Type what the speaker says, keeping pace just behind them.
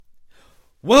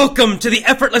Welcome to the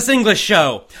Effortless English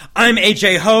Show. I'm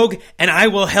AJ Hogue, and I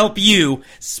will help you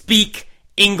speak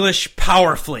English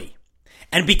powerfully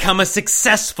and become a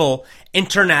successful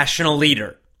international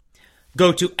leader.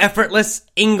 Go to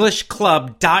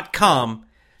effortlessenglishclub.com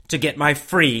to get my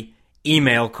free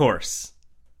email course.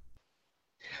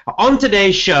 On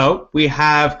today's show, we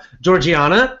have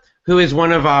Georgiana, who is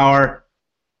one of our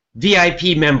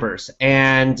VIP members,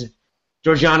 and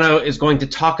Georgiana is going to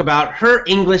talk about her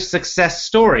English success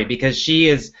story because she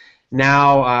is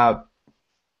now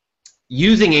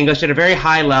using English at a very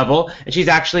high level, and she's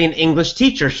actually an English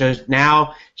teacher. So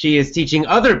now she is teaching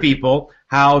other people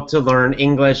how to learn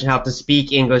English and how to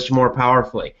speak English more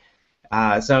powerfully.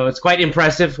 So it's quite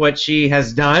impressive what she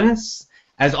has done.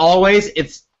 As always,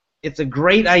 it's a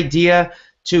great idea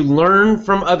to learn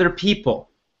from other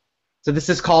people. So this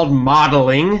is called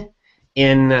modeling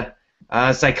in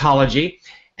psychology,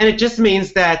 and it just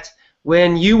means that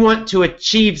when you want to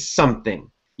achieve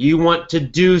something, you want to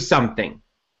do something,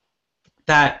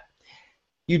 that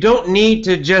you don't need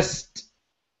to just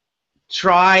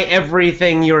try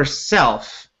everything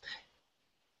yourself.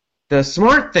 The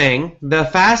smart thing, the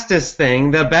fastest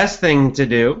thing, the best thing to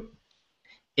do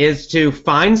is to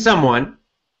find someone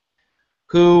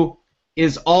who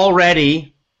is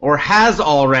already or has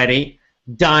already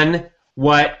done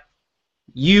what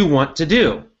you want to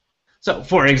do. So,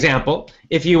 for example,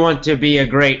 if you want to be a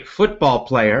great football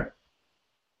player,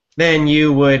 then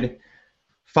you would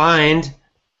find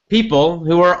people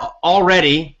who are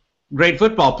already great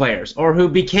football players or who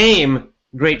became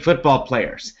great football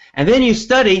players. And then you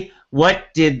study,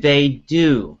 what did they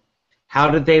do?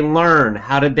 How did they learn?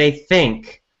 How did they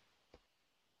think?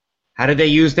 How did they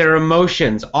use their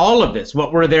emotions? All of this.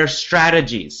 What were their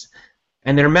strategies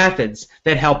and their methods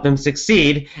that helped them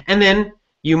succeed? And then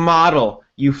you model,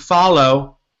 you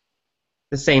follow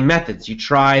the same methods, you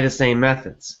try the same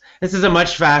methods. This is a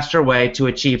much faster way to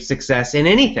achieve success in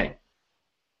anything.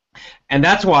 And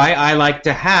that's why I like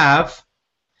to have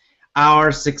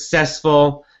our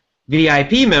successful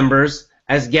VIP members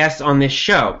as guests on this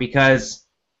show, because,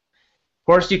 of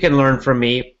course, you can learn from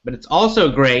me, but it's also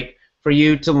great for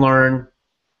you to learn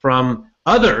from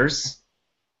others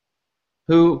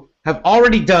who have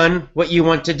already done what you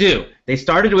want to do. They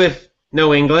started with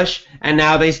no English, and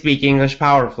now they speak English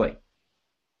powerfully.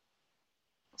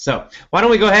 So, why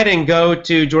don't we go ahead and go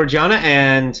to Georgiana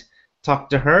and talk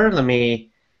to her. Let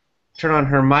me turn on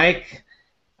her mic.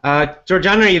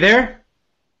 Georgiana, are you there?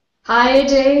 Hi,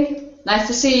 AJ. Nice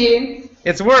to see you.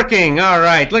 It's working. All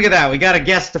right. Look at that. We got a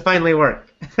guest to finally work.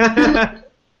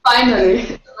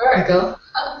 Finally. Miracle.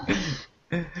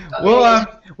 Okay. Well,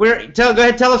 go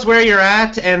ahead. Tell us where you're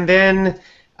at, and then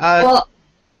go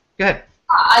ahead.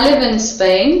 I live in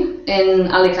Spain,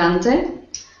 in Alicante, and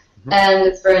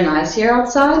it's very nice here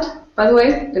outside, by the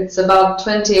way. It's about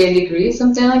 28 degrees,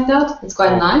 something like that. It's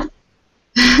quite nice.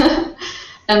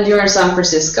 And you're in San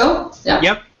Francisco? Yeah.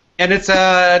 Yep. And it's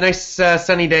a nice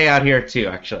sunny day out here, too,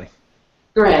 actually.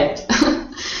 Great.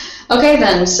 Okay,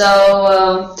 then.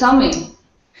 So tell me.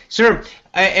 Sure.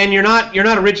 And you're not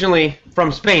originally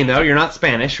from Spain, though. You're not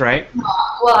Spanish, right?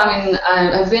 Well, I mean,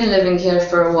 I've been living here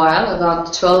for a while,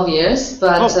 about 12 years,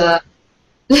 but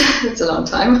it's a long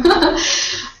time.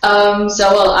 I'm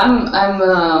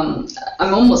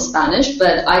almost Spanish,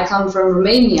 but I come from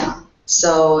Romania,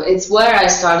 so it's where I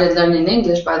started learning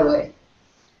English, by the way.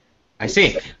 I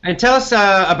see. And tell us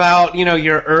about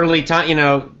your early time.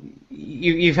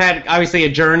 You've had obviously a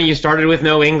journey. You started with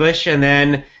no English, and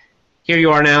then here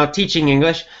you are now teaching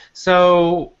English.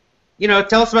 So,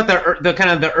 tell us about the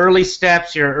kind of the early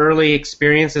steps, your early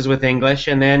experiences with English,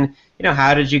 and then,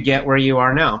 how did you get where you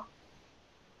are now?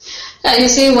 Yeah, you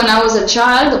see, when I was a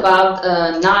child, about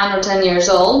 9 or 10 years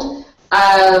old,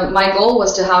 my goal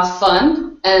was to have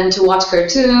fun and to watch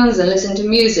cartoons and listen to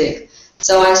music.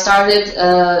 So I started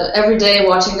every day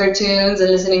watching cartoons and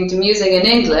listening to music in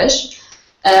English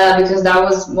because that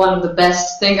was one of the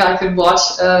best things I could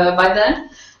watch by then.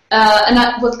 And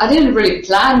I didn't really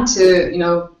plan to,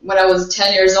 when I was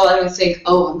 10 years old, I didn't think,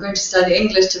 I'm going to study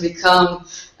English to become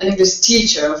an English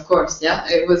teacher, of course. Yeah,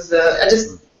 it was, I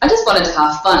just wanted to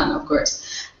have fun, of course.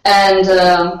 And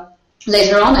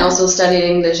later on, I also studied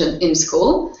English in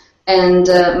school. And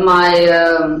my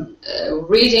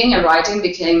reading and writing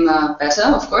became better,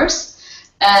 of course.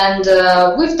 And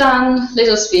we've done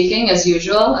little speaking as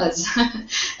usual, as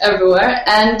everywhere.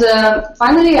 And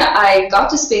finally, I got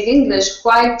to speak English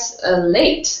quite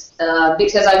late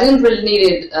because I didn't really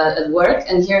need it at work.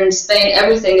 And here in Spain,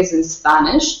 everything is in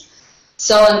Spanish.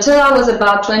 So until I was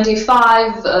about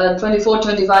 24,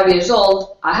 25 years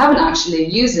old, I haven't actually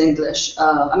used English,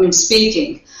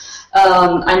 speaking.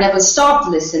 I never stopped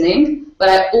listening, but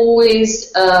I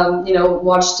always,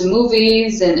 watched the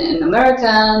movies in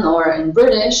American or in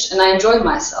British, and I enjoyed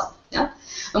myself. Yeah.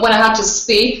 And when I had to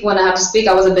speak,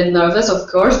 I was a bit nervous, of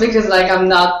course, because like I'm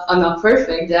not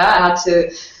perfect. Yeah. I had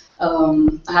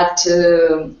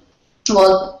to,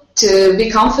 to be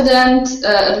confident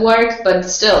at work, but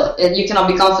still, you cannot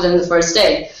be confident the first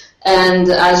day. And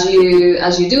as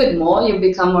you do it more, you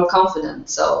become more confident.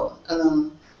 So,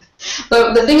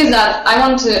 but the thing is that I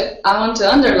want to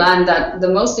underline that the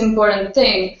most important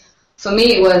thing for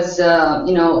me was,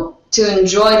 to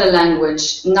enjoy the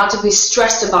language, not to be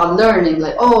stressed about learning.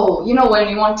 Like, when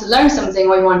you want to learn something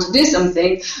or you want to do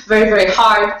something very, very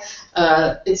hard,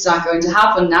 it's not going to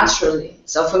happen naturally.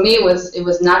 So for me, it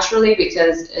was naturally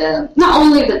because not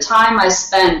only the time I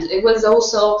spent, it was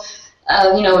also,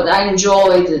 I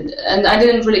enjoyed it, and I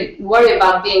didn't really worry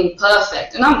about being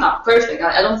perfect. And I'm not perfect.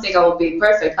 I don't think I will be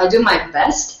perfect. I do my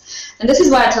best. And this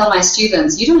is why I tell my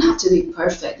students, you don't have to be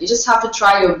perfect. You just have to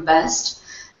try your best.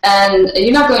 And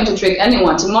you're not going to trick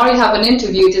anyone. Tomorrow you have an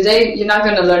interview. Today you're not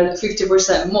going to learn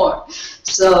 50% more.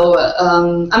 So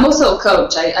I'm also a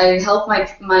coach. I help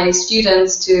my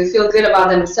students to feel good about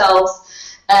themselves,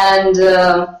 and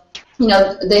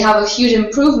they have a huge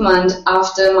improvement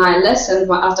after my lessons,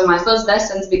 after my first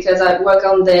lessons, because I work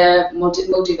on their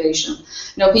motivation.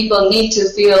 People need to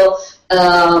feel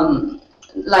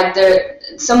like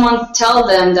someone tell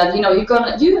them that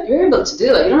you're able to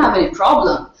do it. You don't have any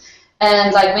problem.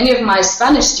 And like many of my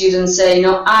Spanish students say,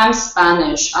 I'm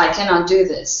Spanish, I cannot do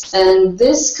this. And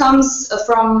this comes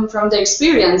from the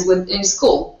experience in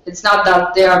school. It's not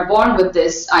that they are born with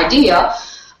this idea.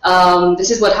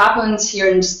 This is what happens here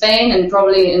in Spain and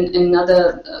probably in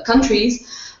other countries,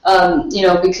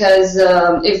 because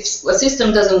if a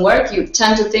system doesn't work, you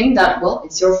tend to think that,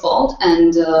 it's your fault.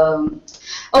 And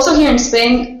also here in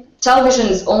Spain, television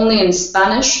is only in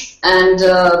Spanish, and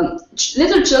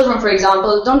little children, for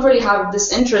example, don't really have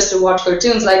this interest to watch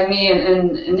cartoons like me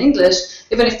in English,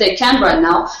 even if they can right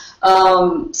now.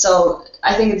 So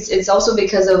I think it's also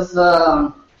because of,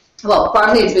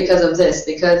 partly it's because of this,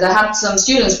 because I had some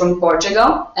students from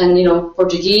Portugal, and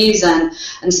Portuguese and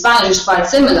Spanish is quite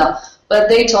similar. But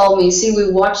they told me, we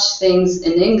watch things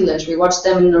in English, we watch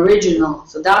them in original,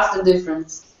 so that's the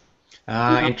difference.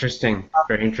 Interesting.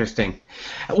 Very interesting.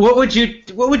 What would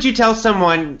you tell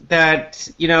someone that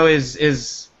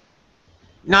is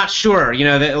not sure?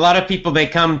 That a lot of people, they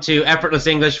come to Effortless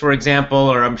English, for example,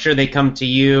 or I'm sure they come to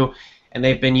you and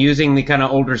they've been using the kind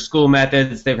of older school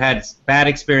methods. They've had bad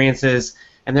experiences,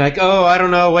 and they're like, I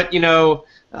don't know what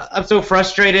I'm so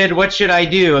frustrated. What should I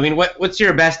do? I mean, what's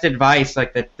your best advice?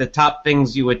 Like the top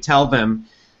things you would tell them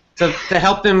to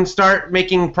help them start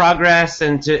making progress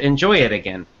and to enjoy it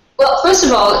again. Well, first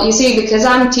of all, because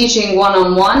I'm teaching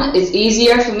one-on-one, it's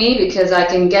easier for me because I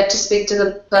can get to speak to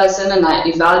the person and I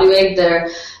evaluate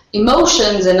their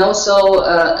emotions, and also,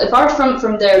 apart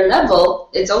from their level,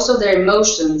 it's also their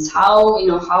emotions,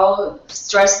 how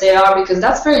stressed they are, because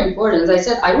that's very important. As I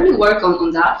said, I really work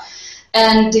on that.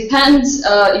 And depends,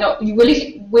 we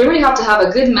really have to have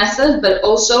a good method, but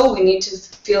also we need to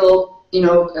feel,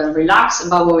 relaxed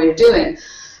about what we're doing.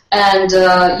 And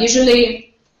usually,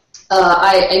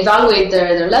 I evaluate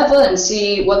their level and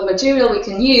see what material we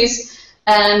can use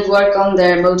and work on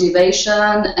their motivation.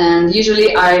 And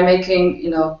usually I'm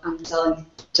making, I'm telling,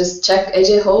 just check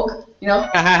AJ Hawk,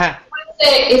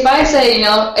 If I say,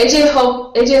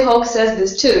 AJ Hawk says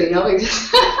this too,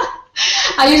 because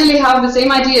I usually have the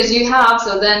same ideas you have.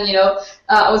 So then,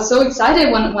 I was so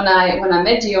excited when I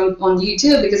met you on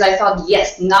YouTube, because I thought,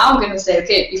 yes, now I'm going to say,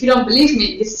 okay, if you don't believe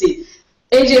me, you see.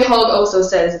 AJ Hogg also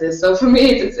says this, so for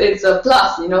me it's a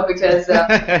plus, because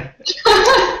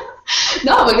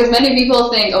because many people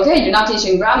think, okay, you're not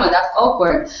teaching grammar, that's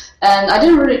awkward, and I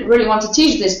didn't really want to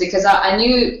teach this because I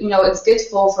knew, it's good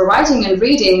for writing and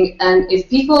reading, and if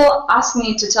people ask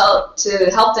me to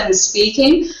help them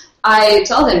speaking, I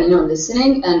tell them,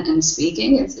 listening and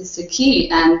speaking, it's the key,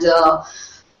 and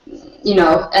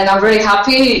and I'm very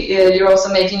happy you're also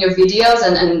making your videos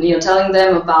and telling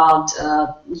them about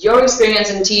your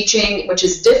experience in teaching, which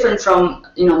is different from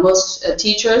most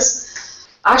teachers.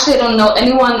 Actually, I don't know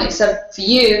anyone except for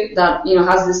you that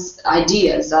has these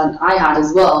ideas that I had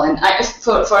as well. And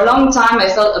for a long time I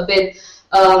felt a bit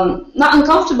not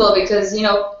uncomfortable because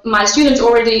my students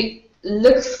already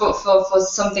look for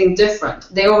something different.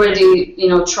 They already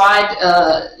tried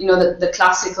the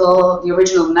classical, the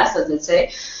original method, let's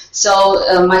say.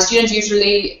 So my students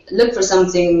usually look for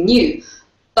something new,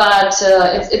 but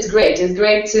it's great. It's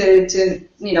great to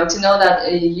know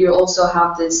that you also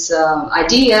have these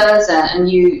ideas, and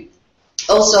you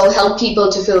also help people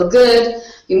to feel good.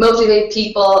 you motivate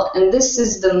people, and this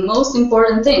is the most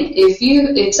important thing.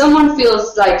 If someone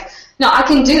feels like, no, I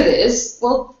can do this,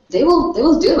 well, they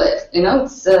will do it.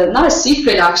 It's not a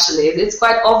secret actually. It's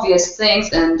quite obvious things,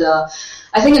 and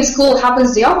I think in school it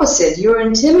happens the opposite. You're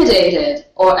intimidated,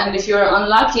 and if you're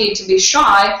unlucky to be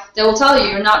shy, they will tell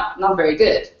you you're not very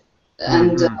good.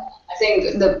 And I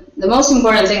think the most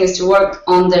important thing is to work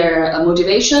on their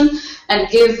motivation and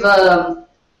give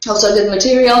also good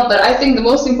material. But I think the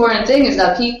most important thing is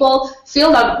that people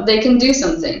feel that they can do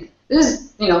something. This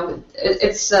is,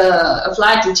 it's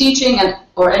applied to teaching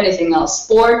or anything else,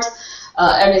 sport,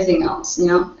 anything else.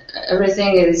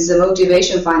 Everything is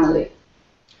motivation finally.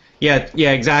 Yeah,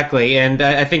 exactly. And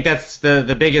I think that's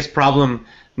the biggest problem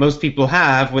most people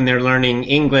have when they're learning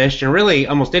English, and really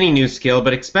almost any new skill,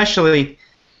 but especially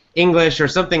English or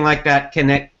something like that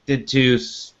connected to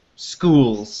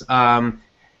schools.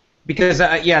 Because,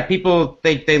 people,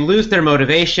 they lose their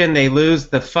motivation, they lose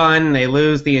the fun, they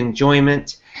lose the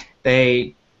enjoyment.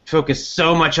 They focus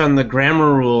so much on the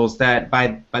grammar rules that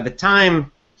by the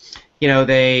time,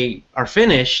 they are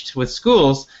finished with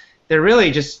schools, they're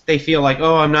really they feel like,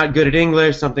 oh, I'm not good at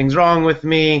English, something's wrong with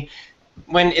me,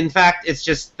 when in fact it's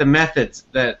just the methods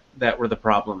that were the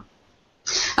problem.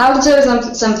 I will tell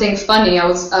you something funny. I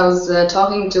was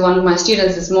talking to one of my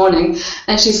students this morning,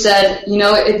 and she said,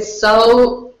 it's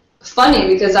so funny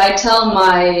because I tell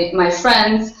my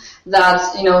friends that,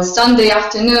 Sunday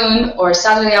afternoon or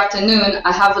Saturday afternoon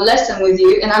I have a lesson with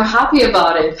you, and I'm happy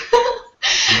about it.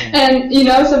 And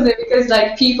something, because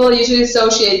like people usually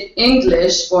associate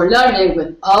English or learning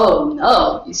with, oh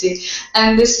no, you see.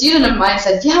 And this student of mine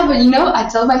said, yeah, but I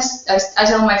tell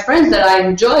my friends that I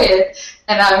enjoy it,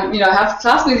 and I have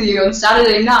class with you on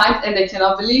Saturday night, and they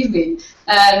cannot believe me.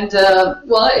 And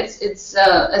it's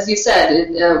as you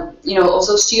said,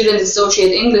 also students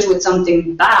associate English with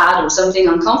something bad or something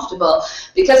uncomfortable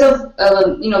because of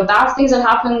bad things that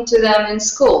happen to them in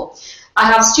school. I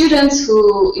have students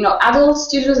who, adult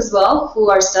students as well, who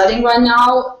are studying right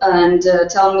now and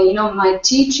tell me, my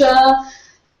teacher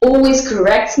always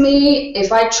corrects me.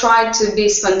 If I try to be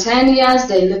spontaneous,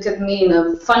 they look at me in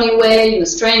a funny way, in a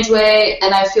strange way,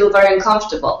 and I feel very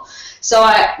uncomfortable. So,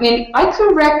 I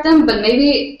correct them, but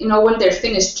maybe, when they're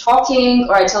finished talking,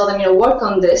 or I tell them, work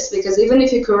on this, because even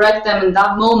if you correct them in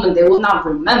that moment, they will not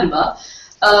remember.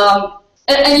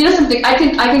 And something, I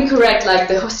can correct like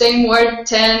the same word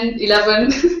 10,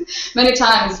 11 many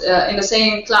times in the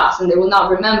same class, and they will not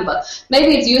remember.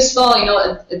 Maybe it's useful,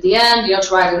 at the end,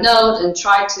 to write a note and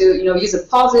try to, use a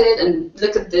pause-it and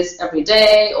look at this every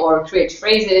day, or create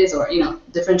phrases, or,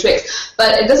 different tricks.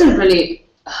 But it doesn't really,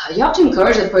 you have to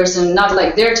encourage the person, not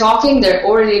like they're talking, they're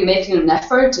already making an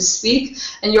effort to speak,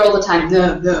 and you're all the time,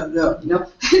 no,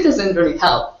 it doesn't really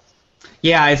help.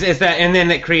 Yeah, it's that, and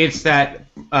then it creates that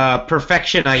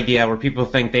perfection idea where people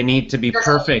think they need to be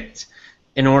perfect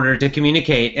in order to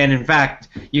communicate. And in fact,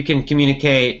 you can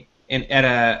communicate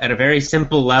at a very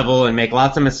simple level and make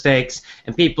lots of mistakes,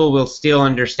 and people will still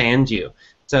understand you.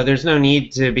 So there's no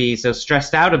need to be so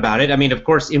stressed out about it. I mean, of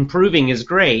course, improving is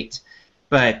great,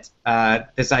 but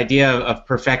this idea of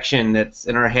perfection that's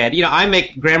in our head. I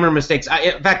make grammar mistakes.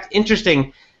 In fact,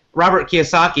 interesting, Robert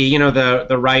Kiyosaki,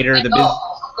 the writer, the business.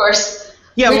 Of course.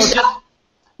 Yeah,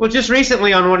 just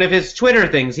recently on one of his Twitter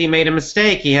things, he made a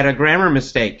mistake. He had a grammar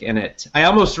mistake in it. I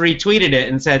almost retweeted it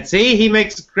and said, see, he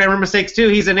makes grammar mistakes too.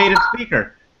 He's a native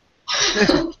speaker.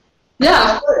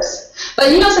 Yeah, of course. But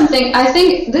something, I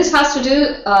think this has to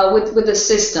do with the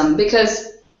system, because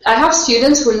I have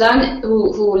students who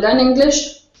learn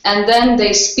English and then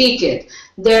they speak it.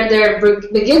 They're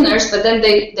beginners, but then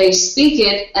they speak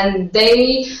it and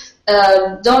they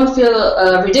don't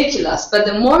feel ridiculous. But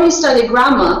the more you study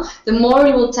grammar, the more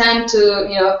you will tend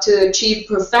to achieve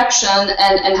perfection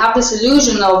and have this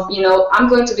illusion of I'm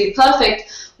going to be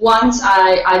perfect once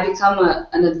I become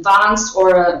an advanced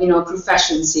or a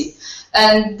proficiency.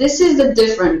 And this is the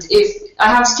difference. If I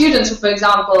have students who, for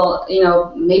example,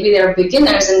 maybe they're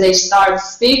beginners and they start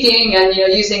speaking and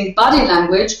using body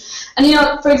language, and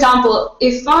for example,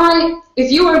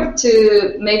 if you were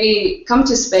to maybe come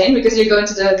to Spain because you're going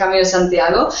to the Camino de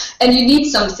Santiago and you need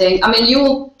something, you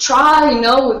will try,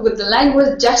 with the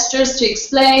language gestures to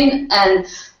explain. And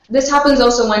this happens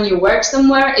also when you work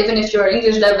somewhere, even if your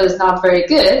English level is not very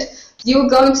good. you're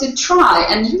going to try,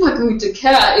 and you're not going to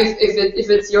care if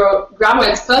it's your grammar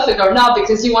is perfect or not,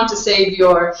 because you want to save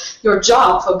your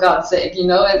job, for God's sake, you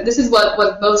know. And this is what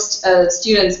most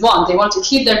students want. They want to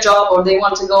keep their job, or they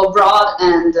want to go abroad.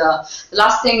 And the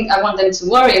last thing I want them to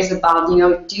worry is about, you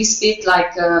know, do you speak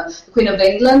like the Queen of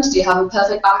England? Do you have a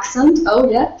perfect accent?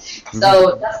 Oh yeah.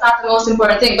 So that's not the most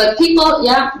important thing. But people,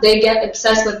 yeah, they get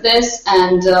obsessed with this,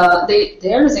 and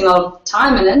they're losing a lot of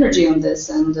time and energy on this,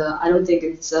 and I don't think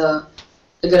it's a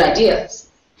good idea.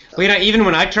 Well, you know, even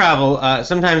when I travel,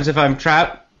 sometimes if I'm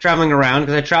traveling around,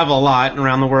 because I travel a lot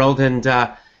around the world, and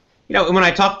you know, when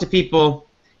I talk to people,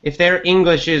 if their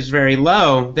English is very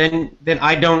low, then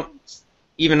I don't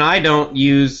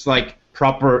use like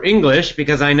proper English,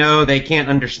 because I know they can't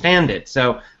understand it.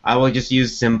 So I will just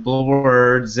use simple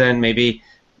words and maybe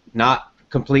not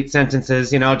complete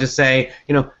sentences. You know, I'll just say,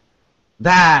 you know,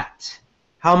 that.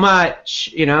 How much,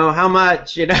 you know,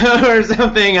 or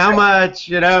something, how much,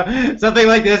 you know, something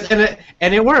like this,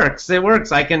 and it works. It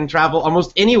works. I can travel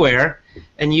almost anywhere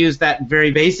and use that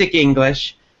very basic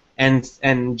English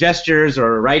and gestures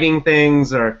or writing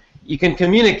things, or you can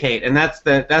communicate, and that's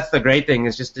the great thing,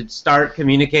 is just to start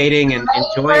communicating and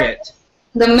enjoy it.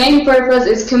 The main purpose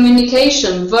is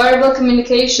communication, verbal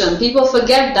communication. People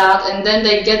forget that, and then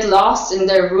they get lost in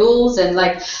their rules, and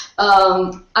like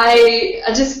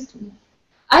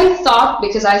I thought,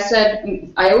 because I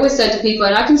always said to people,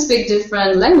 and I can speak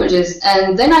different languages,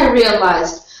 and then I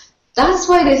realized that's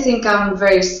why they think I'm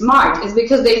very smart, is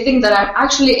because they think that I'm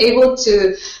actually able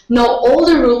to know all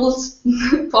the rules,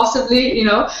 possibly, you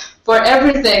know, for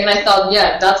everything. And I thought,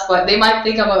 yeah, that's why they might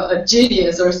think I'm a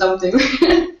genius or something.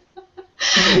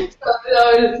 It's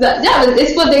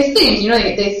what they think. You know,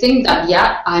 they think that,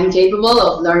 yeah, I'm capable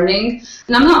of learning,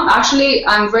 and I'm not. Actually,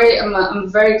 I'm very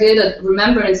good at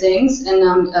remembering things, and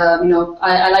you know,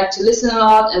 I like to listen a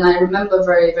lot, and I remember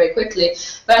very, very quickly.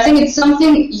 But I think it's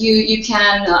something you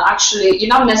can actually, you're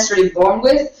not necessarily born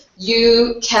with.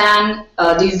 You can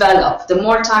develop. The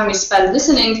more time you spend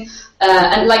listening,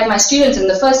 and like my students, in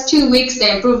the first 2 weeks,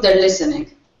 they improve their listening.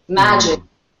 Magic,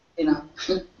 you know.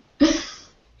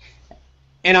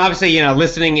 And obviously, you know,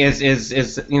 listening is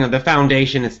you know, the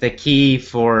foundation. It's the key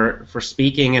for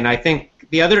speaking. And I think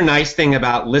the other nice thing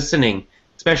about listening,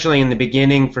 especially in the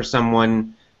beginning for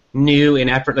someone new in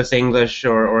effortless English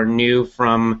or new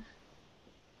from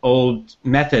old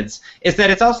methods, is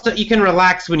that it's also, you can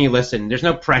relax when you listen. There's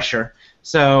no pressure.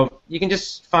 So you can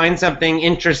just find something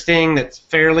interesting that's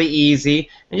fairly easy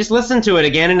and just listen to it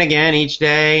again and again each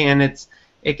day. And it's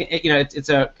a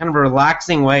kind of a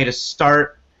relaxing way to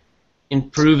start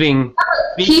improving.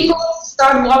 People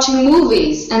start watching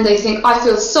movies and they think, I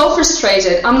feel so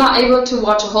frustrated, I'm not able to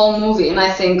watch a whole movie. And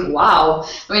I think, wow,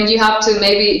 I mean, you have to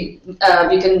maybe,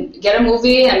 you can get a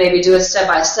movie and maybe do it step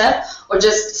by step, or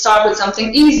just start with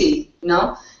something easy, you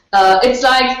know. It's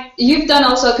like, you've done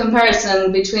also a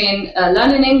comparison between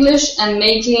learning English and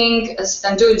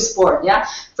and doing sport, yeah?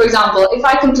 For example, if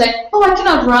I complain, oh, I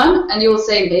cannot run, and you will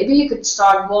say, maybe you could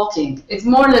start walking. It's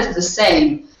more or less the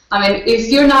same. I mean, if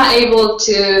you're not able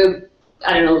to,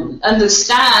 I don't know,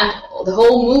 understand the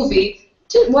whole movie,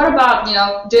 what about, you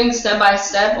know, doing step by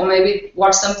step, or maybe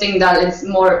watch something that is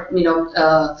more, you know,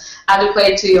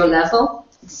 adequate to your level?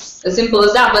 It's as simple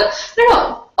as that. But I don't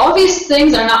know, obvious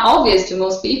things are not obvious to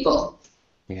most people.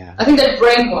 Yeah. I think they're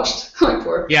brainwashed.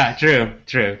 Yeah, true.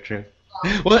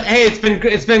 Well, hey,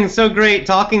 it's been so great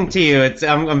talking to you.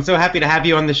 I'm so happy to have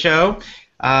you on the show,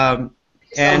 and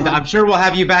I'm sure we'll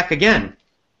have you back again.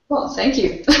 Well, thank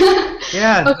you.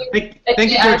 Yeah. Okay.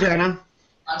 Thank you, Georgiana.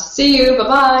 See you.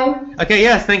 Bye-bye. Okay,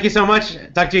 yes, thank you so much.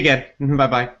 Talk to you again.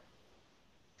 Bye-bye.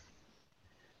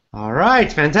 All right,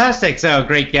 fantastic. So,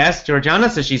 great guest, Georgiana.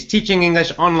 So, she's teaching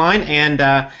English online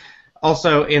and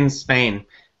also in Spain.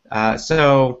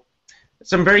 So,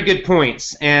 some very good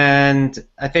points. And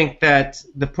I think that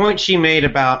the point she made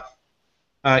about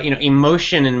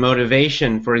emotion and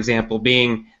motivation, for example,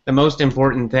 being the most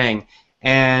important thing.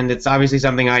 And it's obviously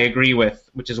something I agree with,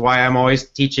 which is why I'm always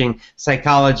teaching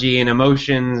psychology and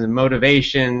emotions and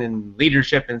motivation and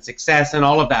leadership and success and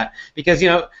all of that. Because, you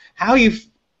know, how you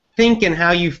think and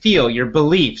how you feel, your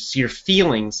beliefs, your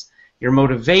feelings, your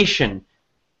motivation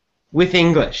with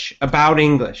English, about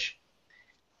English,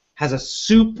 has a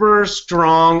super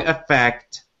strong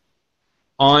effect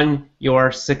on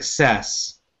your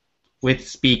success with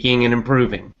speaking and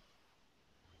improving.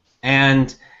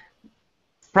 And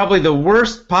probably the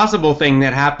worst possible thing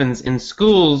that happens in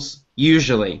schools,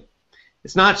 usually,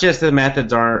 it's not just the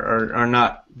methods are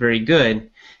not very good.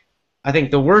 I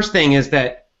think the worst thing is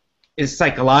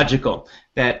psychological,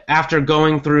 that after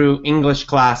going through English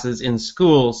classes in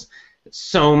schools,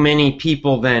 so many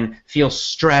people then feel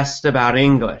stressed about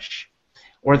English.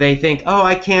 Or they think, oh,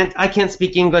 I can't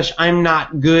speak English, I'm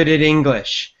not good at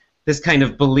English. This kind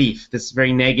of belief, this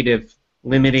very negative,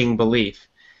 limiting belief.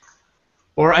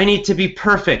 Or I need to be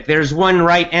perfect, there's one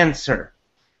right answer.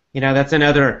 That's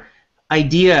another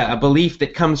idea, a belief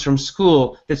that comes from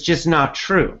school that's just not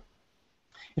true.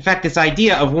 In fact, this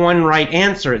idea of one right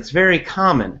answer, it's very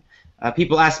common.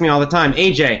 People ask me all the time,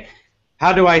 AJ,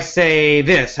 how do I say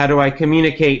this? How do I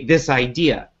communicate this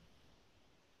idea?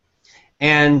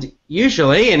 And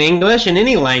usually in English, in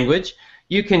any language,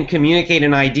 you can communicate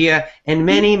an idea in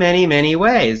many, many, many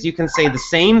ways. You can say the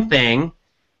same thing,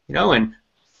 in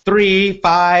 3,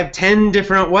 5, 10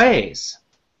 different ways.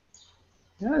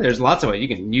 There's lots of ways. You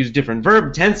can use different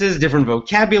verb tenses, different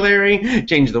vocabulary,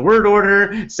 change the word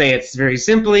order, say it very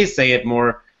simply, say it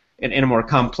more in a more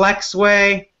complex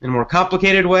way, in a more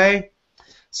complicated way.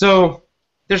 So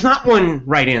there's not one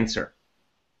right answer.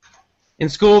 In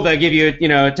school, they give you,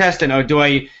 a test, and do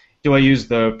I use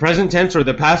the present tense or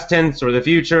the past tense or the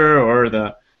future or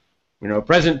the,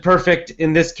 present perfect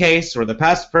in this case or the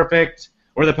past perfect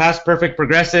or the past perfect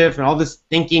progressive and all this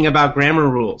thinking about grammar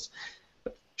rules.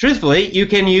 Truthfully, you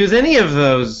can use any of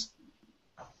those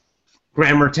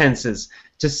grammar tenses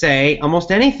to say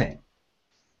almost anything.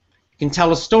 You can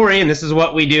tell a story, and this is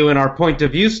what we do in our point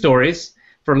of view stories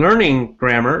for learning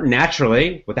grammar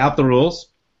naturally, without the rules.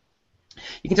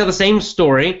 You can tell the same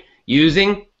story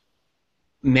using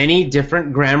many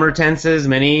different grammar tenses,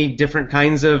 many different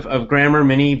kinds of grammar,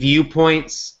 many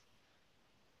viewpoints.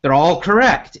 They're all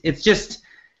correct. It's just,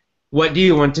 what do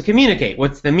you want to communicate?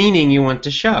 What's the meaning you want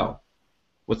to show?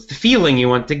 What's the feeling you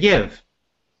want to give?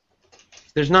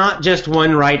 There's not just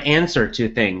one right answer to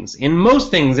things. In most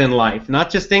things in life, not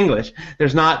just English,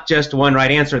 there's not just one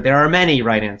right answer. There are many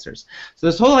right answers. So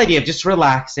this whole idea of just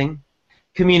relaxing,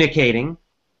 communicating,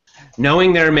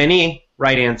 knowing there are many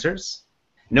right answers,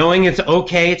 knowing it's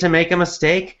okay to make a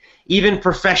mistake. Even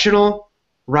professional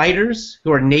writers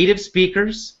who are native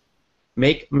speakers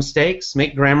make mistakes,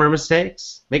 make grammar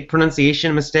mistakes, make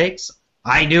pronunciation mistakes.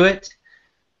 I do it.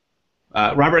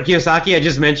 Robert Kiyosaki, I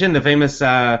just mentioned, the famous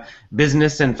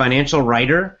business and financial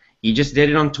writer, he just did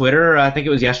it on Twitter, I think it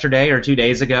was yesterday or 2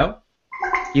 days ago.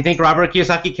 You think Robert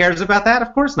Kiyosaki cares about that?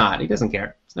 Of course not. He doesn't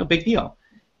care. It's no big deal.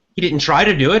 He didn't try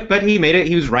to do it, but he made it.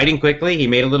 He was writing quickly. He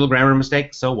made a little grammar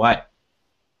mistake. So what?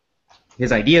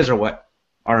 His ideas are what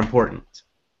are important.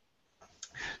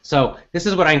 So this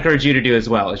is what I encourage you to do as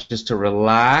well, is just to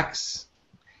relax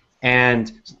and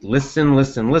listen,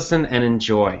 listen, listen, and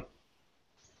enjoy.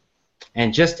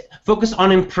 And just focus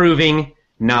on improving,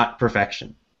 not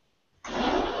perfection.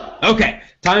 Okay,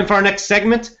 time for our next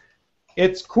segment.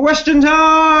 It's question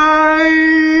time!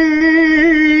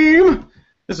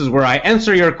 This is where I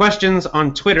answer your questions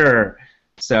on Twitter.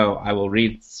 So I will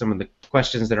read some of the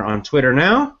questions that are on Twitter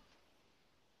now,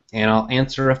 and I'll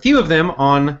answer a few of them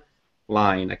online.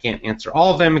 I can't answer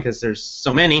all of them because there's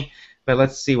so many, but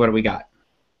let's see what we got.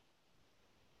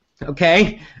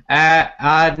 Okay,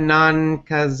 Adnan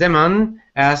Kazeman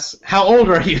asks, how old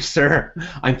are you, sir?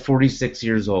 I'm 46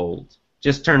 years old.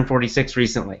 Just turned 46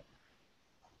 recently.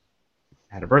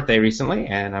 Had a birthday recently,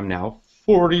 and I'm now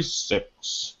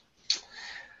 46.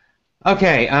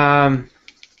 Okay,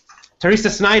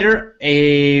 Teresa Snyder,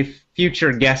 a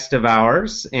future guest of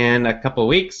ours in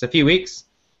a few weeks.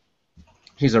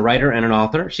 She's a writer and an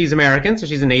author. She's American, so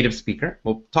she's a native speaker.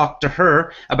 We'll talk to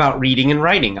her about reading and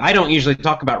writing. I don't usually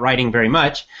talk about writing very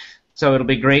much, so it'll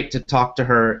be great to talk to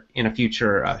her in a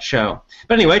future show.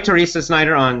 But anyway, Teresa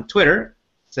Snyder on Twitter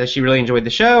says she really enjoyed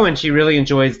the show, and she really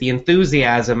enjoys the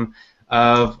enthusiasm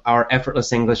of our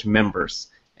Effortless English members.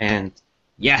 And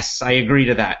yes, I agree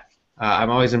to that.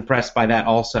 I'm always impressed by that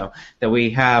also, that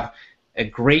we have a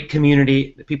great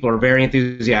community. The people are very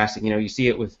enthusiastic. You see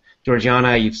it with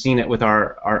Georgiana, you've seen it with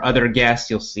our other guests,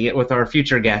 you'll see it with our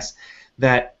future guests,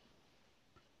 that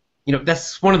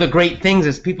that's one of the great things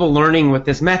is people learning with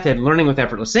this method, learning with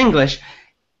Effortless English,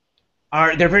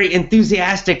 they're very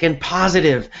enthusiastic and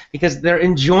positive because they're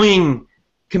enjoying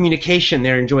communication,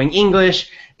 they're enjoying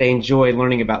English, they enjoy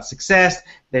learning about success,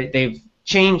 they've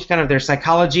changed kind of their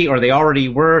psychology, or they already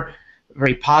were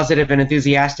very positive and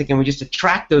enthusiastic, and we just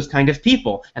attract those kind of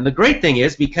people. And the great thing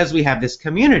is, because we have this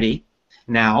community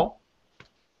now,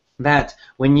 that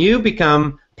when you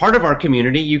become part of our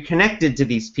community, you're connected to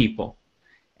these people.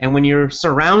 And when you're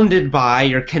surrounded by,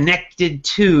 you're connected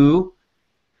to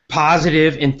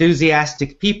positive,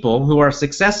 enthusiastic people who are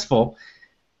successful,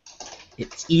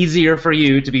 it's easier for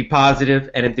you to be positive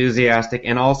and enthusiastic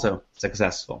and also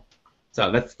successful.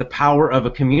 So that's the power of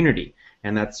a community,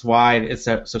 and that's why it's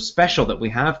so special that we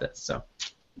have this. So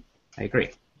I agree.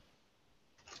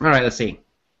 All right, let's see.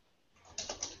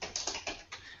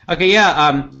 Okay,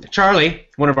 yeah, Charlie,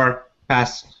 one of our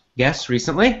past guests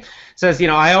recently, says,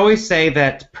 I always say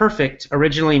that perfect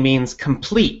originally means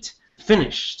complete,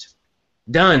 finished,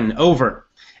 done, over.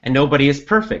 And nobody is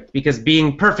perfect, because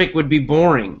being perfect would be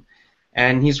boring.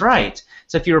 And he's right.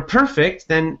 So if you were perfect,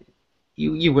 then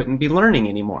you wouldn't be learning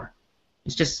anymore.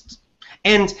 It's just...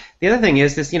 And the other thing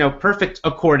is this, perfect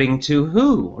according to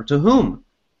who or to whom.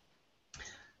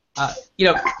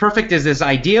 Perfect is this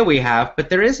idea we have, but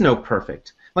there is no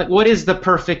perfect. Like, what is the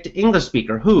perfect English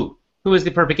speaker? Who? Who is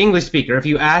the perfect English speaker? If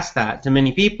you ask that to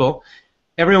many people,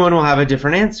 everyone will have a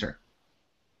different answer.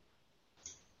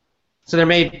 So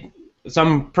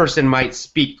some person might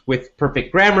speak with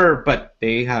perfect grammar, but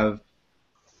they have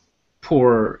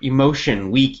poor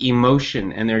emotion, weak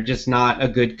emotion, and they're just not a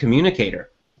good communicator.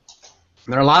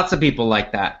 There are lots of people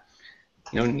like that.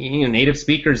 Native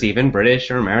speakers, even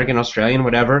British or American, Australian,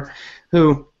 whatever,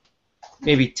 who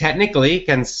maybe technically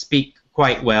can speak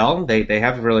quite well. They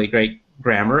have really great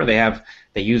grammar.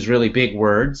 They use really big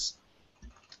words.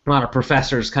 A lot of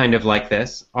professors kind of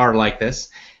are like this,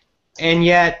 and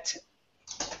yet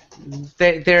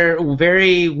they're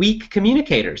very weak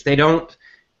communicators. They don't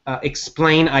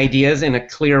explain ideas in a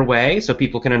clear way so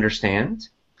people can understand.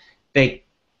 They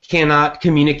cannot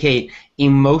communicate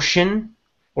emotion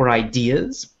or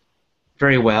ideas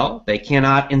very well. They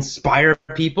cannot inspire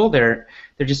people. They're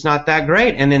just not that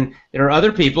great. And then there are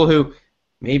other people who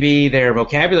maybe their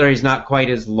vocabulary is not quite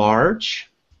as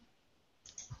large.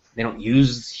 They don't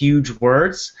use huge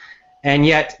words, and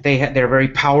yet they're very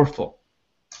powerful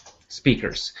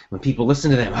speakers. When people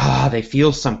listen to them, they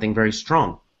feel something very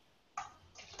strong.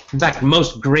 In fact,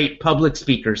 most great public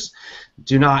speakers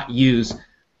do not use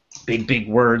big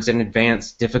words and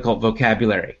advanced, difficult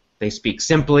vocabulary. They speak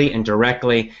simply and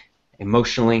directly,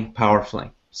 emotionally,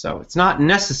 powerfully. So it's not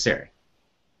necessary.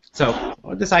 So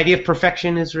this idea of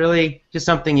perfection is really just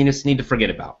something you just need to forget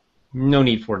about. No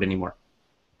need for it anymore.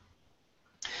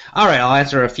 All right, I'll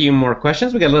answer a few more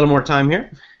questions. We got a little more time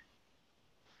here.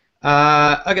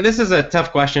 Okay, this is a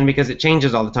tough question because it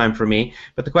changes all the time for me.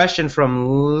 But the question from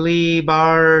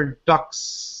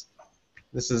Libardox.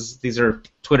 These are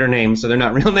Twitter names, so they're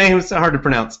not real names. So hard to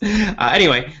pronounce.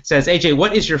 Anyway, says, AJ,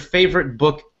 what is your favorite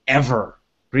book ever?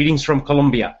 Greetings from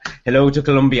Colombia. Hello to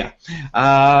Colombia.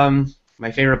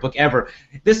 My favorite book ever.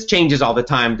 This changes all the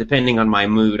time depending on my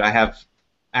mood. I have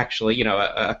actually,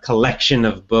 a collection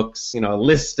of books, a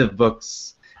list of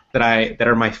books that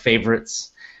are my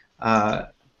favorites.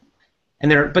 But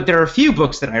there are a few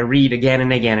books that I read again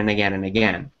and again and again and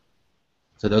again.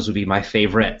 So those would be my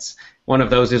favorites. One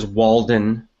of those is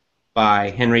Walden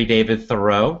by Henry David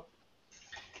Thoreau.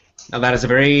 Now that is a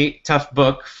very tough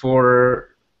book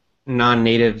for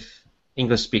non-native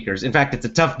English speakers. In fact, it's a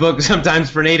tough book sometimes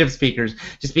for native speakers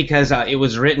just because it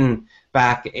was written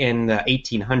back in the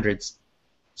 1800s.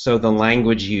 So the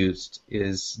language used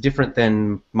is different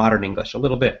than modern English a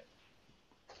little bit.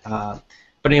 But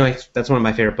anyway, that's one of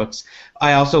my favorite books.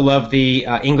 I also love the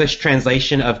English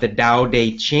translation of the Tao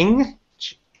Te Ching,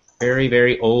 very,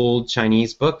 very old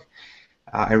Chinese book.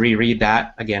 I reread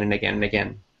that again and again and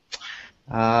again.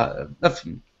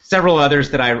 Several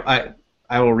others that I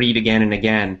will read again and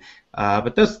again,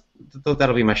 but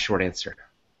that'll be my short answer.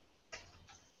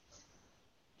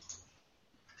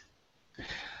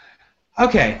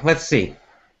 Okay, let's see.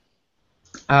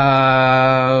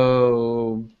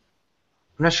 I'm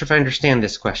not sure if I understand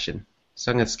this question,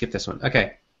 so I'm going to skip this one.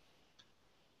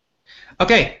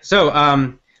 Okay, so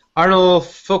Arnold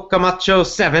Focamacho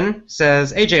 7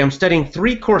 says, AJ, I'm studying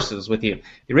 3 courses with you.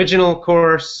 The original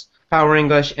course, Power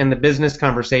English, and the business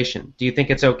conversation. Do you think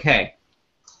it's okay?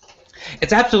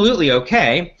 It's absolutely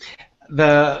okay.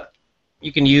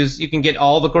 You can get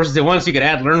all the courses at once. You could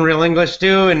add Learn Real English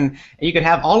too, and you could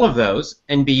have all of those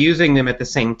and be using them at the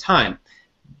same time.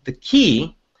 The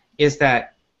key is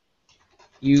that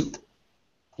you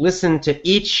listen to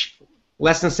each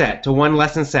lesson set, to one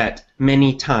lesson set,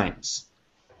 many times.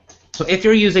 So if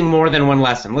you're using more than one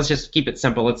lesson, let's just keep it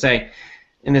simple. Let's say,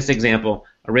 in this example,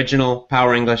 original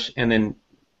Power English and then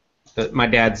my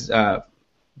dad's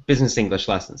business English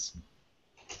lessons.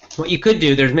 What you could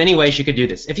do, there's many ways you could do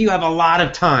this. If you have a lot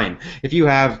of time, if you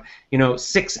have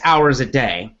 6 hours a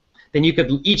day, then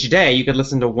each day you could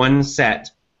listen to one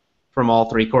set from all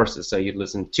 3 courses. So you'd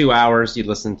listen 2 hours, you'd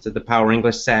listen to the Power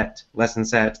English lesson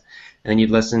set, and then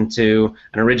you'd listen to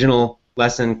an original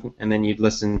lesson, and then you'd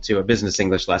listen to a business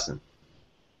English lesson.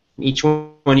 Each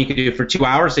one you could do for 2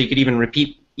 hours, so you could even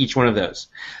repeat each one of those.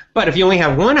 But if you only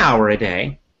have 1 hour a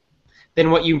day, then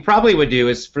what you probably would do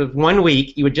is for 1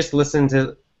 week you would just listen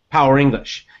to Power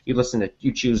English.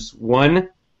 You choose one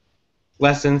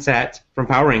lesson set from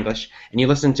Power English, and you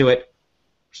listen to it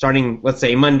starting, let's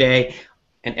say, Monday,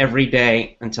 and every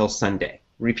day until Sunday,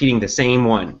 repeating the same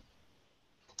one.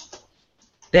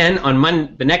 Then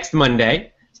on the next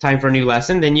Monday, it's time for a new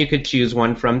lesson, then you could choose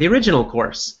one from the original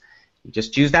course. You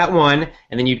just choose that one,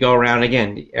 and then you'd go around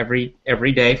again every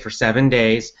day for 7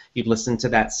 days. You'd listen to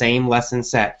that same lesson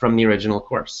set from the original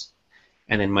course.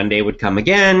 And then Monday would come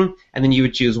again, and then you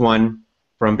would choose one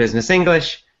from Business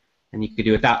English, and you could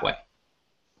do it that way.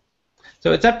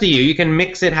 So it's up to you. You can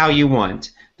mix it how you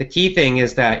want. The key thing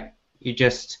is that you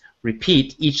just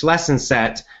repeat each lesson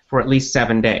set for at least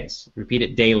 7 days. Repeat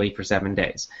it daily for 7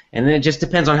 days. And then it just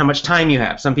depends on how much time you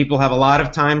have. Some people have a lot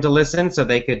of time to listen, so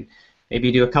they could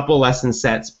maybe do a couple lesson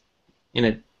sets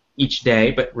each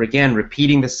day, but again,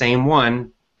 repeating the same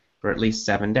one for at least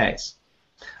 7 days.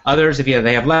 Others, if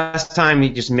they have less time, you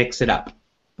just mix it up.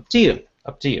 Up to you.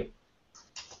 Up to you.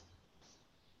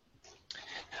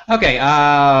 Okay,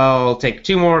 I'll take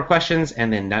 2 more questions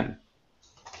and then done.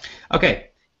 Okay,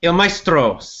 Il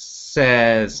Maestro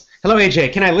says, hello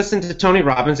AJ, can I listen to Tony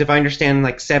Robbins if I understand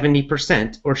like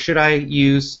 70%, or should I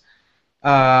use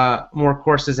more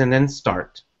courses and then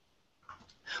start?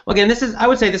 Well, again, I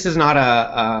would say this is not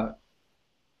a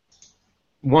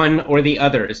one or the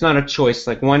other. It's not a choice,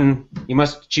 like one, you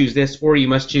must choose this or you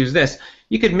must choose this.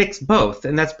 You could mix both,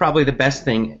 and that's probably the best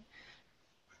thing.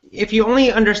 If you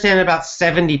only understand about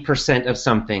 70% of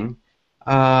something,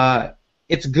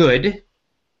 it's good.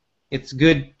 It's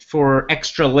good for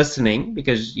extra listening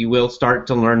because you will start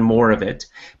to learn more of it.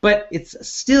 But it's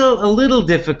still a little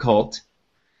difficult,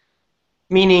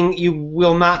 meaning you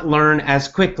will not learn as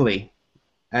quickly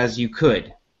as you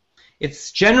could.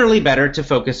 It's generally better to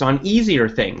focus on easier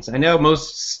things. I know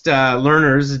most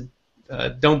learners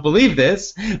don't believe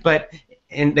this,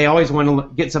 and they always want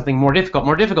to get something more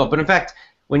difficult. But in fact,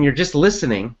 when you're just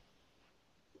listening,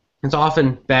 it's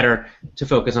often better to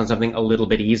focus on something a little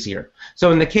bit easier.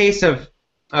 So in the case of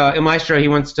Il Maestro, he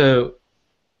wants to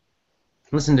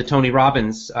listen to Tony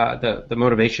Robbins, the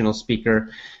motivational speaker.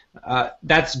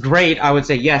 That's great. I would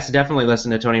say, yes, definitely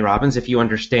listen to Tony Robbins if you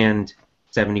understand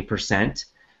 70%.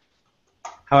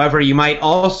 However, you might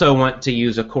also want to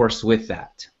use a course with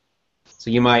that. So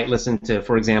you might listen to,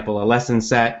 for example, a lesson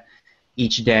set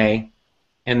each day,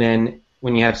 and then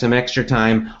when you have some extra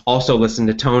time, also listen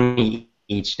to Tony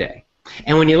each day.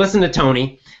 And when you listen to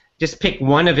Tony, just pick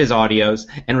one of his audios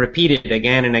and repeat it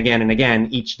again and again and again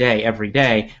each day, every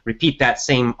day. Repeat that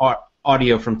same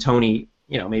audio from Tony,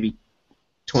 maybe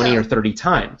 20 or 30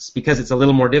 times, because it's a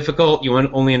little more difficult. You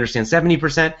only understand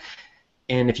 70%,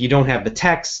 and if you don't have the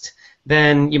text,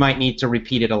 then you might need to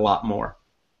repeat it a lot more.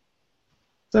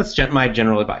 So that's my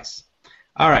general advice.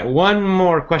 All right, one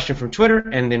more question from Twitter,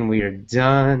 and then we are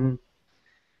done.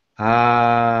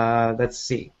 Let's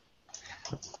see.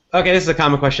 Okay, this is a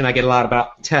common question I get a lot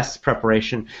about test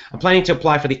preparation. I'm planning to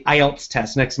apply for the IELTS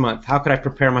test next month. How could I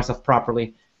prepare myself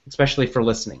properly, especially for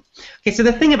listening? Okay, so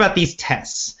the thing about these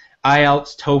tests,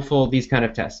 IELTS, TOEFL, these kind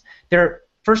of tests, they're,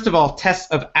 first of all,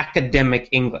 tests of academic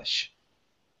English.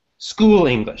 School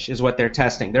English is what they're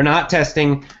testing. They're not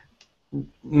testing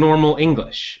normal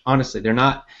English, honestly. They're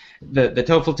not. The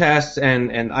TOEFL test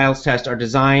and IELTS test are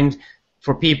designed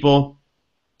for people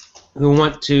who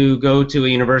want to go to a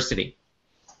university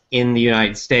in the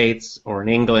United States or in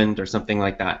England or something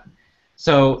like that.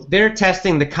 So they're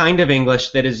testing the kind of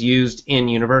English that is used in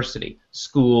university,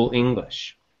 school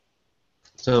English.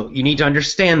 So you need to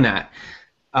understand that.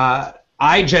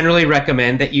 I generally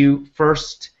recommend that you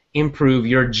first improve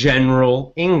your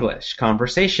general English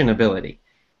conversation ability,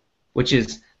 which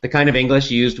is the kind of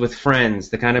English used with friends,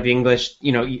 the kind of English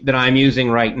that I'm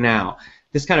using right now.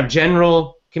 This kind of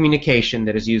general communication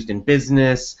that is used in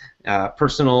business,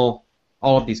 personal,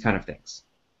 all of these kind of things.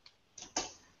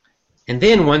 And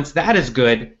then once that is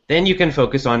good, then you can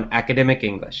focus on academic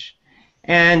English.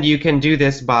 And you can do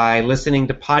this by listening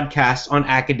to podcasts on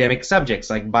academic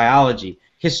subjects like biology,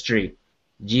 history,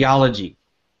 geology,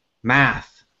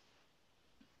 math,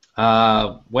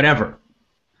 whatever,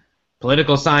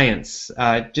 political science,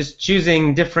 just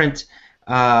choosing different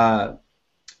podcasts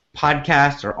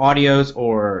or audios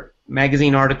or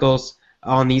magazine articles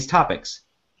on these topics.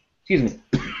 Excuse me.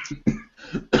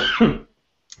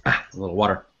 A little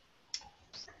water.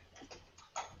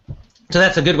 So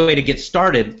that's a good way to get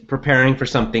started preparing for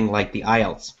something like the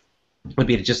IELTS, would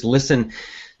be to just listen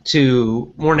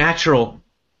to more natural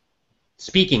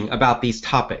speaking about these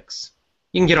topics.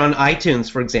 You can get on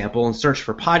iTunes, for example, and search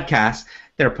for podcasts.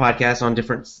 There are podcasts on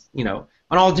different, on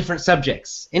all different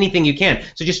subjects, anything you can.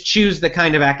 So just choose the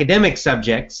kind of academic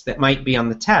subjects that might be on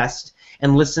the test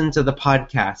and listen to the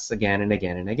podcasts again and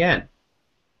again and again.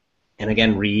 And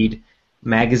again, read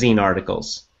magazine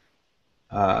articles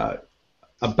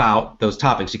about those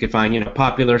topics. You could find,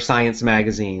 popular science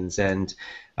magazines and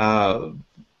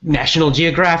National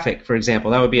Geographic, for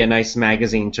example. That would be a nice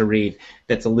magazine to read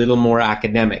that's a little more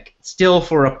academic. Still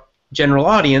for a general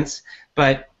audience,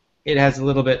 but it has a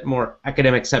little bit more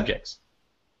academic subjects.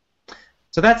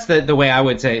 So that's the way I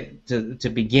would say to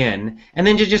begin. And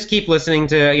then to just keep listening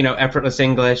to, effortless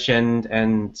English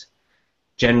and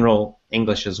general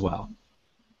English as well.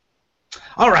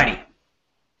 Alrighty.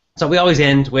 So we always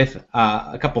end with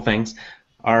a couple things.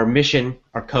 Our mission,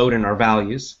 our code, and our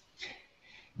values.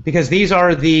 Because these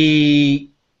are the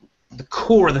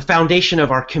core, the foundation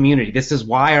of our community. This is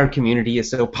why our community is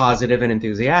so positive and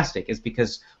enthusiastic, is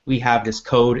because we have this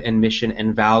code and mission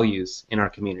and values in our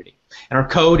community. And our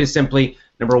code is simply,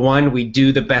 number one, we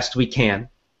do the best we can.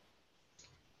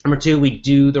 Number two, we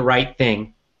do the right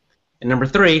thing. And number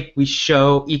three, we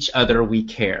show each other we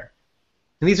care.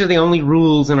 And these are the only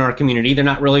rules in our community. They're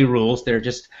not really rules. They're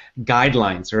just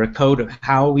guidelines or a code of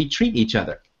how we treat each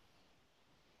other.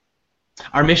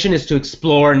 Our mission is to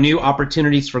explore new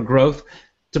opportunities for growth,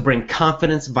 to bring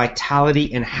confidence,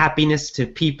 vitality, and happiness to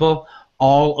people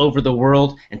all over the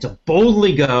world, and to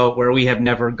boldly go where we have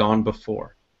never gone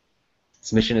before.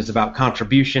 This mission is about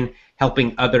contribution,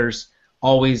 helping others,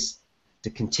 always to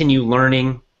continue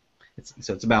learning.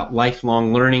 So it's about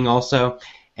lifelong learning also,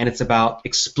 and it's about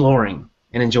exploring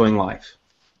and enjoying life.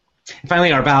 And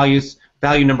finally, our values.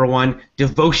 Value number one,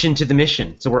 devotion to the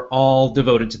mission. So we're all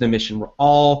devoted to the mission. We're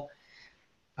all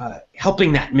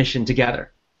helping that mission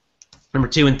together. Number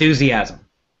two, enthusiasm.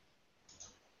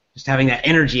 Just having that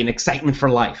energy and excitement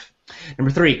for life. Number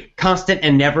three, constant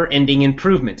and never-ending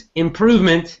improvement.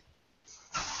 Improvement,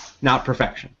 not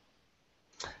perfection.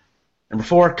 Number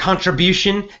four,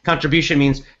 contribution. Contribution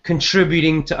means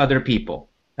contributing to other people.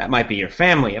 That might be your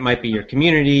family, it might be your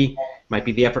community, it might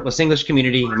be the Effortless English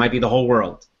community, it might be the whole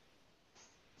world.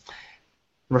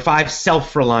 Number five,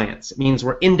 self-reliance. It means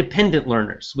we're independent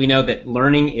learners. We know that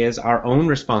learning is our own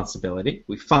responsibility.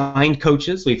 We find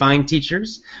coaches, we find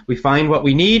teachers, we find what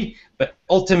we need, but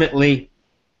ultimately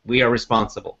we are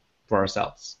responsible for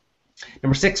ourselves.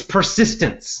 Number six,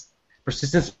 persistence.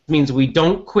 Persistence means we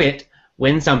don't quit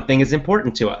when something is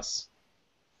important to us.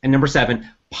 And number seven,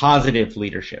 positive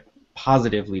leadership.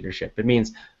 Positive leadership. It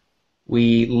means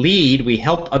we lead, we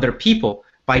help other people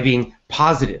by being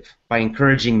positive, by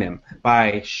encouraging them,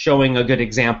 by showing a good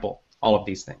example, all of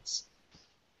these things.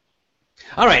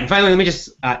 All right, and finally, let me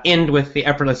just end with the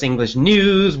Effortless English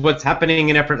news, what's happening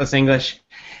in Effortless English.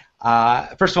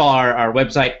 First of all, our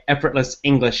website,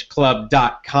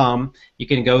 effortlessenglishclub.com. You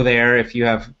can go there if you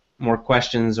have more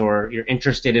questions or you're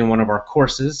interested in one of our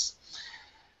courses.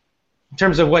 In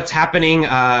terms of what's happening,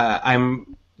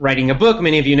 I'm writing a book.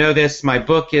 Many of you know this. My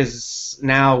book is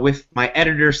now with my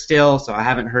editor still, so I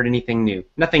haven't heard anything new.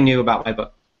 Nothing new about my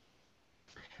book.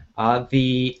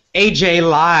 The AJ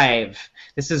Live.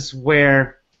 This is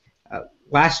where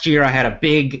last year I had a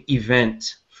big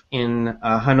event in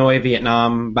Hanoi,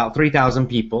 Vietnam, about 3,000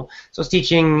 people. So I was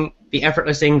teaching the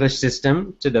Effortless English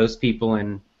system to those people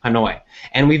in Hanoi.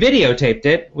 And we videotaped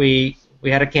it. We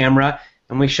had a camera,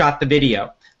 and we shot the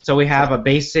video. So we have a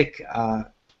basic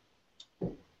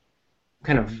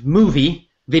kind of movie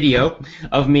video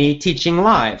of me teaching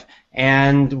live.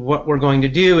 And what we're going to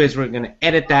do is we're going to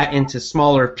edit that into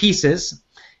smaller pieces,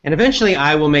 and eventually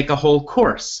I will make a whole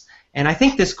course. And I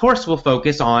think this course will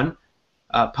focus on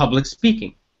public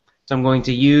speaking. So I'm going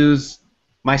to use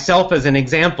myself as an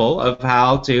example of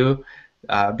how to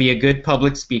be a good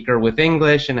public speaker with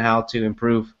English and how to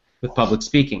improve with public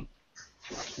speaking.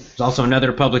 There's also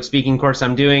another public speaking course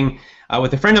I'm doing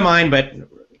with a friend of mine, but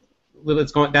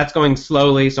that's going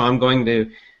slowly, so I'm going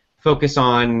to focus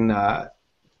on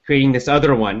creating this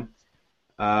other one,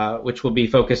 which will be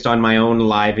focused on my own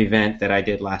live event that I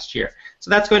did last year. So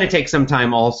that's going to take some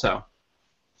time also.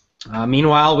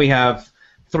 Meanwhile, we have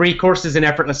 3 courses in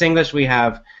Effortless English. We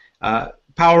have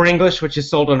Power English, which is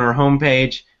sold on our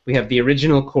homepage. We have the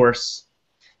original course,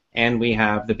 and we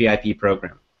have the VIP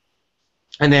program.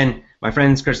 And then my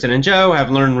friends Kristen and Joe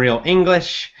have Learn Real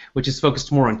English, which is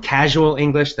focused more on casual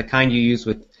English, the kind you use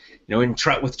with,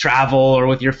 with travel or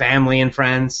with your family and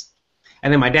friends.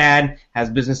 And then my dad has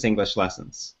Business English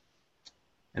Lessons,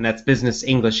 and that's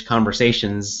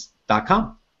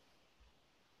businessenglishconversations.com.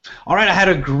 All right, I had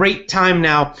a great time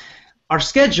now. Our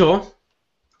schedule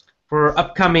for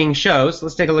upcoming shows,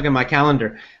 let's take a look at my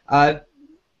calendar.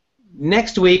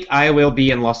 Next week I will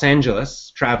be in Los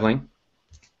Angeles traveling,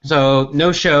 so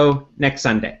no show next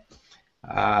Sunday.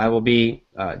 I will be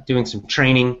doing some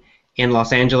training in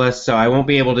Los Angeles, so I won't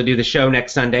be able to do the show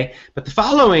next Sunday, but the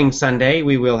following Sunday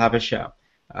we will have a show.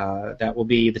 That will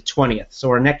be the 20th. So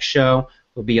our next show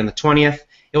will be on the 20th.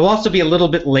 It will also be a little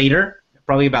bit later,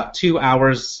 probably about 2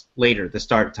 hours later, the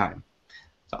start time.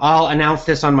 So I'll announce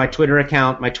this on my Twitter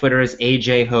account. My Twitter is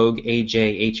AJHoge,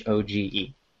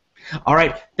 AJHOGE. All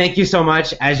right, thank you so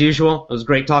much. As usual, it was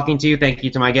great talking to you. Thank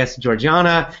you to my guest,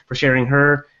 Georgiana, for sharing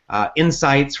her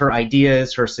insights, her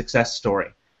ideas, her success story.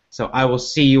 So I will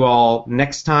see you all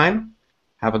next time.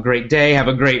 Have a great day. Have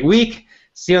a great week.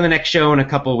 See you on the next show in a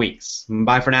couple weeks.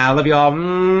 Bye for now. Love you all.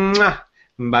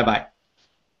 Bye-bye.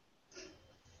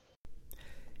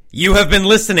 You have been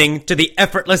listening to the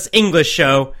Effortless English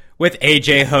Show with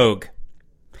AJ Hogue.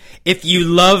 If you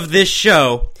love this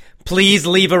show, please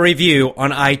leave a review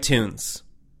on iTunes.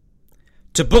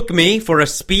 To book me for a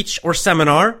speech or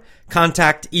seminar,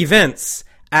 contact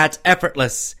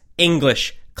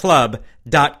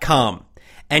events@effortlessenglishclub.com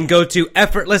and go to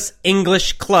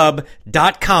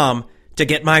effortlessenglishclub.com to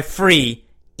get my free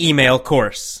email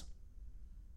course.